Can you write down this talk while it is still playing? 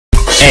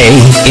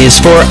A is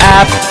for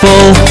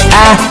apple,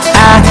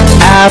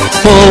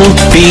 apple.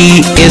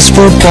 B is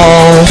for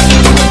ball,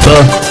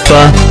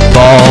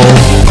 ball.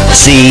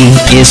 C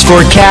is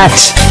for cat,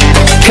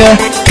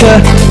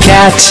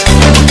 cat.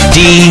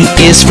 D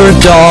is for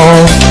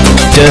doll,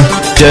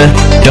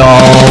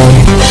 doll.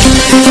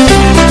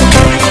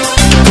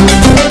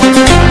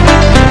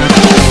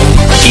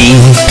 E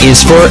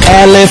is for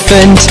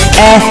elephant,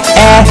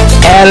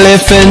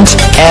 elephant.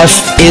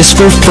 F is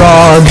for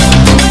frog,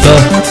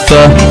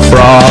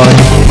 frog.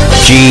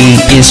 G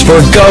is for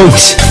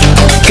goat,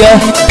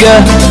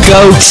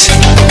 goat.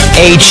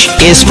 H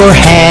is for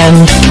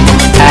hand,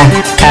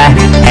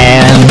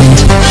 hand.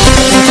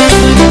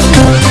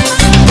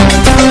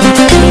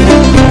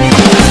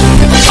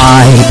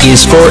 I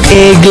is for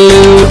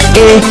igloo,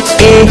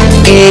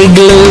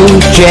 igloo.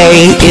 J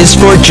is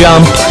for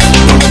jump,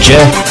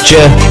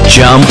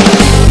 jump.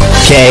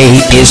 K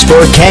is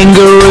for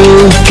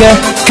kangaroo,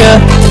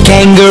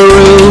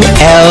 kangaroo.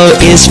 L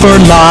is for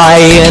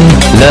lion,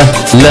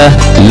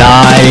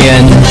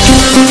 lion.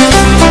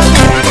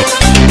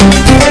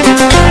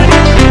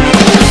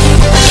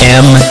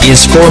 M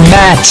is for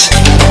mat,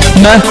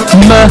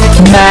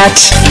 mat.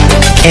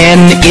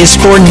 N is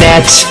for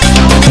net,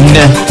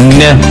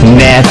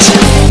 net.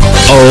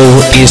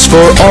 O is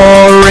for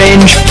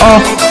orange,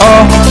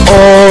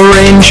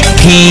 orange.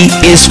 P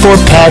is for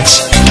pet,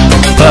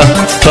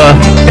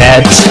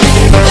 pet.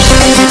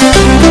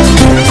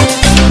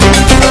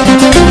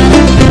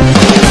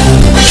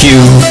 Q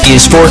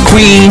is for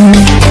queen,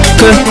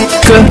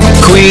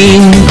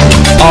 queen.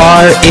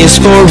 R is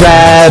for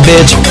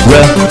rabbit,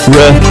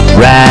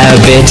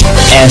 rabbit.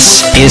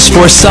 S is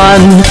for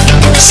sun,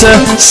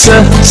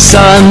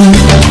 sun.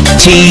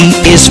 T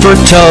is for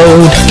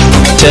toad,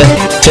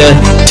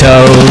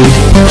 toad.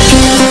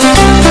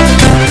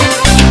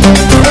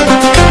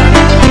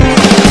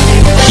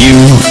 U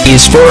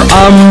is for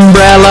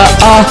umbrella,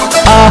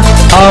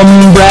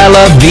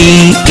 umbrella.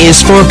 V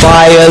is for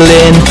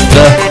violin,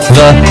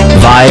 the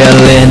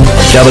violin.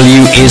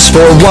 W is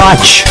for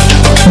watch,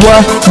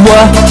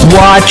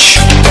 watch.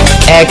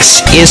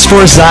 X is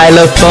for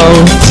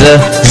xylophone,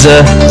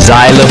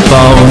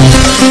 xylophone.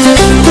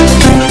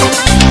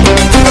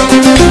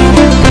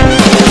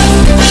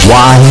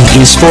 Y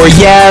is for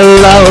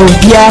yellow,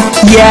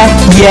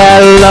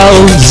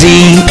 yellow. Z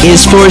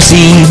is for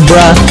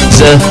zebra,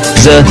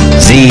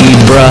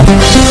 zebra.